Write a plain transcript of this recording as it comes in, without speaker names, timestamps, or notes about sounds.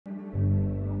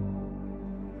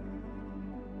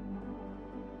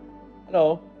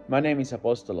Hello, my name is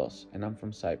Apostolos and I'm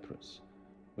from Cyprus.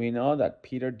 We know that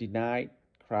Peter denied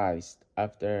Christ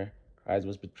after Christ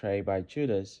was betrayed by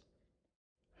Judas.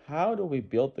 How do we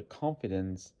build the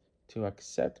confidence to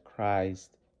accept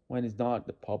Christ when it's not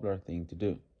the popular thing to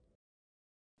do?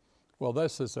 Well,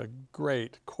 this is a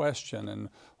great question, and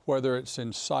whether it's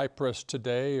in Cyprus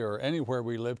today or anywhere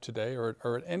we live today or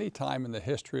at any time in the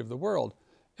history of the world,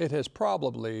 it has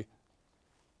probably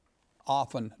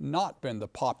often not been the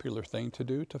popular thing to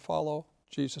do to follow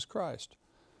Jesus Christ.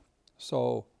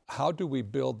 So how do we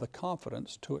build the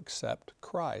confidence to accept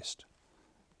Christ?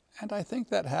 And I think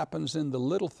that happens in the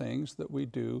little things that we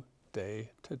do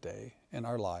day to day in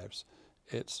our lives.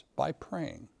 It's by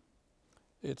praying.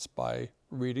 It's by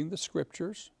reading the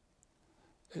scriptures.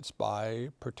 It's by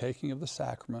partaking of the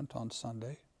sacrament on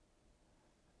Sunday.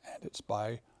 And it's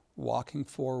by walking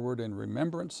forward in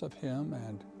remembrance of Him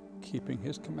and keeping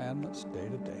His commandments day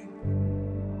to day.